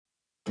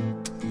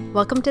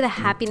Welcome to the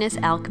Happiness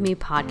Alchemy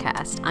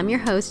podcast. I'm your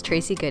host,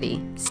 Tracy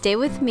Goody. Stay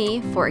with me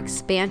for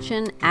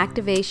expansion,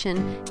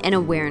 activation, and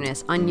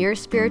awareness on your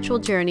spiritual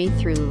journey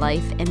through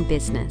life and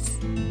business.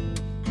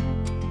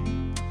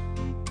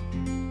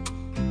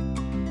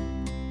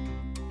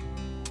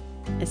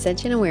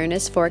 Ascension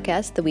Awareness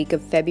forecast the week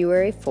of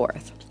February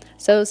 4th.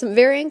 So some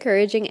very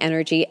encouraging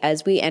energy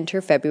as we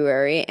enter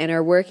February and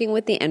are working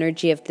with the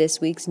energy of this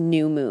week's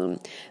new moon.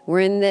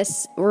 We're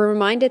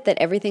reminded that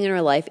everything in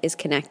our life is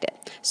connected.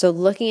 So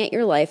looking at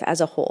your life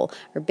as a whole,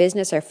 our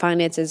business, our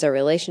finances, our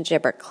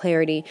relationship, our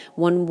clarity,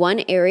 when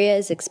one area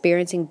is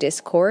experiencing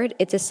discord,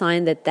 it's a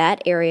sign that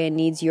that area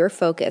needs your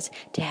focus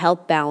to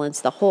help balance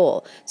the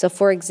whole. So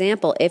for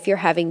example, if you're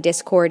having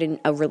discord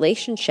in a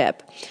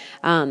relationship,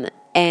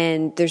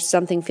 and there's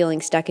something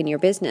feeling stuck in your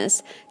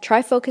business,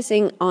 try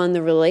focusing on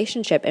the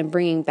relationship and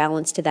bringing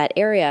balance to that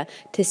area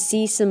to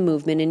see some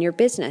movement in your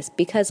business.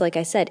 Because like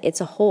I said, it's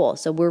a whole.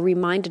 So we're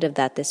reminded of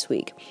that this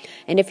week.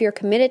 And if you're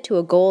committed to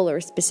a goal or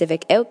a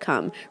specific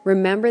outcome,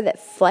 remember that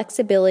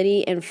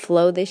flexibility and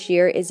flow this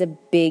year is a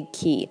big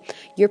key.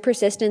 Your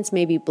persistence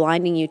may be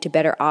blinding you to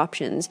better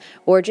options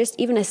or just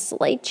even a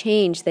slight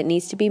change that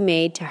needs to be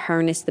made to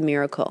harness the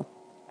miracle.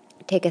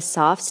 Take a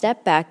soft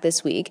step back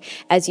this week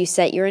as you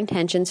set your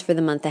intentions for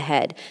the month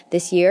ahead.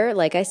 This year,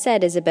 like I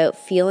said, is about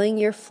feeling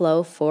your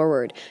flow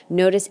forward.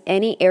 Notice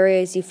any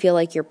areas you feel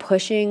like you're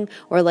pushing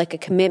or like a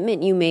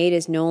commitment you made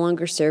is no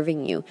longer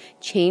serving you.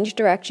 Change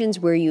directions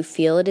where you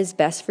feel it is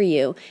best for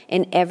you,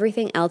 and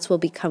everything else will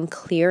become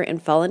clear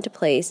and fall into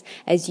place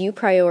as you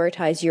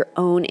prioritize your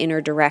own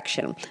inner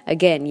direction.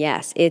 Again,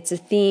 yes, it's a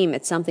theme.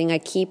 It's something I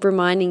keep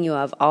reminding you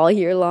of all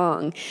year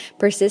long.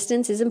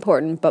 Persistence is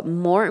important, but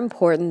more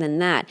important than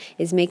that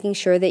is making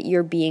sure that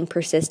you're being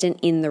persistent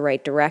in the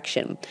right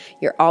direction.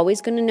 You're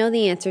always going to know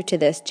the answer to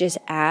this. Just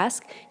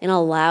ask and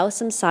allow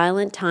some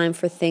silent time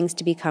for things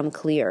to become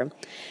clear.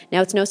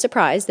 Now, it's no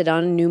surprise that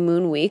on New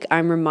Moon Week,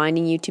 I'm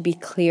reminding you to be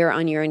clear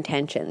on your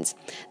intentions.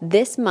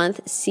 This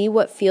month, see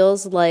what it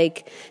feels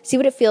like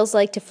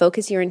to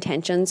focus your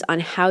intentions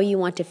on how you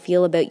want to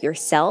feel about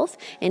yourself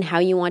and how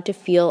you want to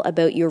feel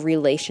about your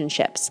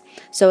relationships.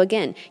 So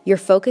again, you're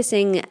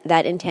focusing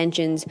that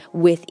intentions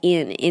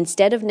within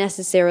instead of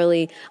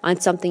necessarily on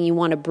something you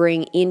want to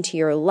bring into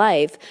your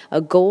life,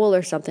 a goal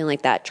or something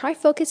like that. Try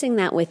focusing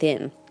that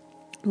within.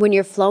 When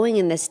you're flowing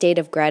in this state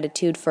of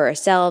gratitude for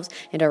ourselves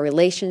and our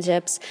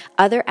relationships,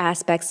 other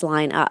aspects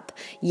line up.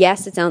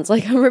 Yes, it sounds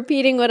like I'm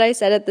repeating what I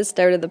said at the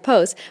start of the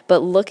post, but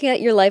looking at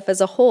your life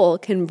as a whole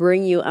can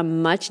bring you a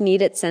much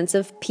needed sense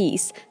of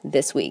peace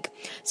this week.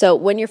 So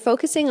when you're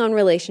focusing on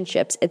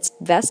relationships, it's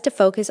best to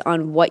focus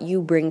on what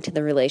you bring to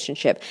the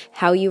relationship,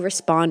 how you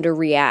respond or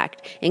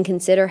react, and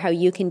consider how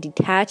you can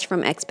detach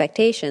from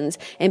expectations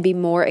and be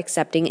more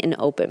accepting and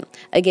open.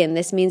 Again,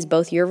 this means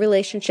both your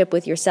relationship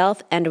with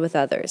yourself and with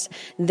others.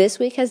 This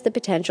week has the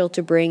potential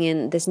to bring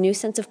in this new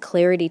sense of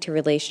clarity to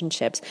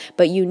relationships,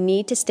 but you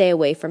need to stay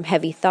away from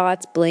heavy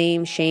thoughts,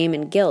 blame, shame,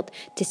 and guilt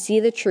to see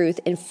the truth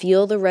and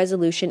feel the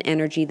resolution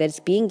energy that is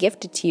being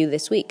gifted to you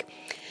this week.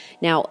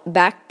 Now,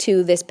 back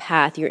to this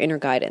path, your inner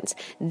guidance.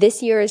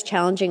 This year is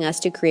challenging us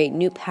to create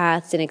new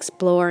paths and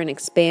explore and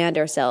expand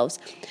ourselves.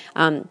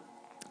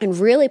 And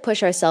really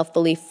push our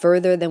self-belief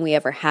further than we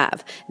ever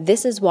have.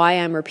 This is why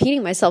I'm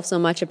repeating myself so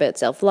much about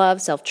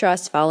self-love,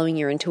 self-trust, following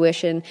your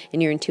intuition,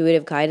 and your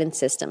intuitive guidance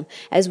system.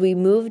 As we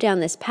move down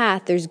this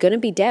path, there's going to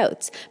be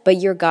doubts, but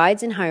your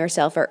guides and higher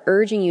self are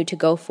urging you to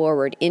go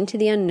forward into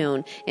the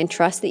unknown and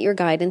trust that your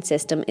guidance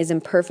system is in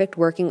perfect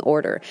working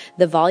order.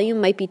 The volume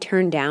might be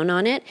turned down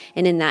on it,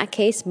 and in that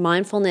case,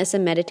 mindfulness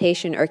and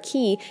meditation are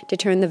key to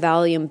turn the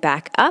volume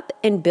back up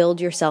and build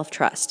your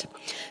self-trust.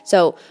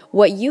 So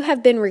what you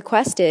have been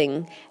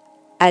requesting,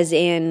 as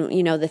in,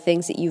 the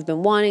things that you've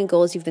been wanting,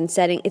 goals you've been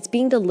setting, it's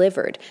being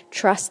delivered.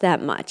 Trust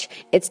that much.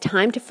 It's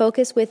time to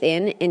focus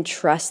within and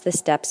trust the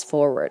steps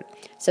forward.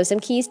 So some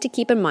keys to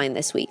keep in mind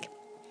this week.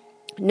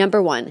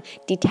 Number 1,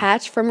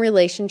 detach from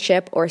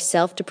relationship or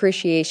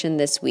self-depreciation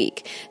this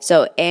week.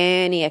 So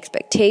any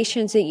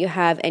expectations that you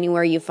have,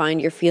 anywhere you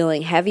find you're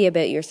feeling heavy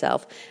about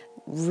yourself,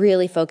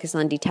 really focus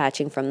on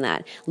detaching from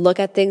that. Look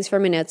at things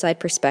from an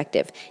outside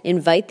perspective.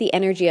 Invite the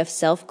energy of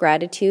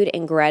self-gratitude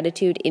and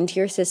gratitude into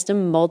your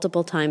system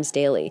multiple times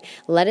daily.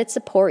 Let it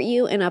support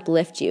you and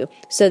uplift you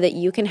so that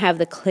you can have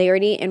the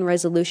clarity and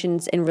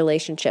resolutions in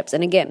relationships.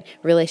 And again,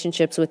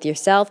 relationships with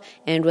yourself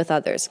and with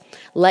others.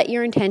 Let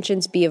your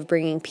intentions be of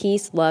bringing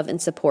peace, love,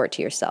 and support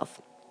to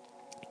yourself.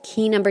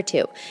 Key number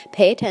 2,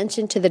 pay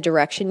attention to the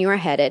direction you are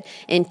headed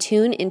and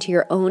tune into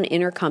your own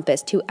inner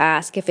compass to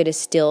ask if it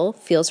still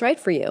feels right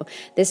for you.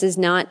 This is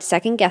not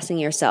second guessing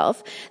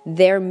yourself.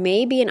 There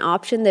may be an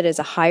option that is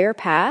a higher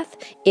path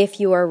if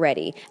you are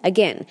ready.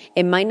 Again,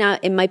 it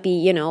might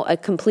be, a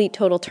complete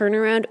total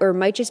turnaround, or it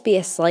might just be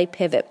a slight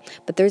pivot,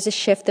 but there's a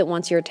shift that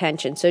wants your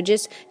attention. So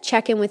just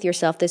check in with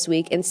yourself this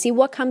week and see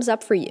what comes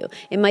up for you.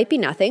 It might be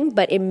nothing,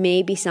 but it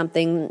may be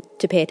something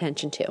to pay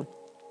attention to.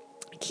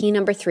 Key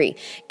number 3,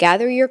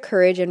 gather your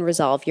courage and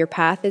resolve. Your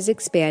path is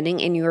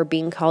expanding and you are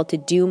being called to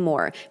do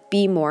more,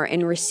 be more,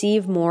 and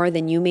receive more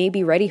than you may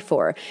be ready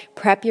for.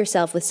 Prep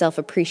yourself with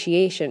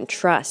self-appreciation,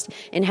 trust,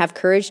 and have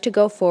courage to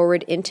go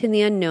forward into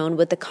the unknown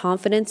with the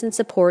confidence and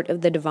support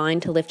of the divine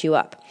to lift you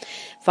up.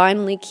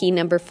 Finally, key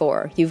number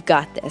 4, you've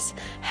got this.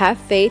 Have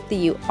faith that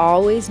you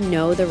always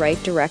know the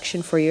right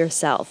direction for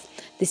yourself.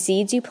 The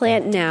seeds you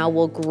plant now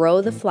will grow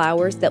the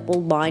flowers that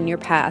will line your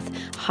path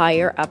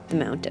higher up the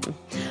mountain.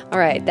 All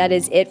right, that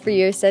is it for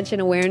your Ascension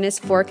Awareness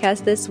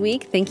forecast this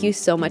week. Thank you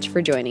so much for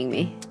joining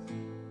me.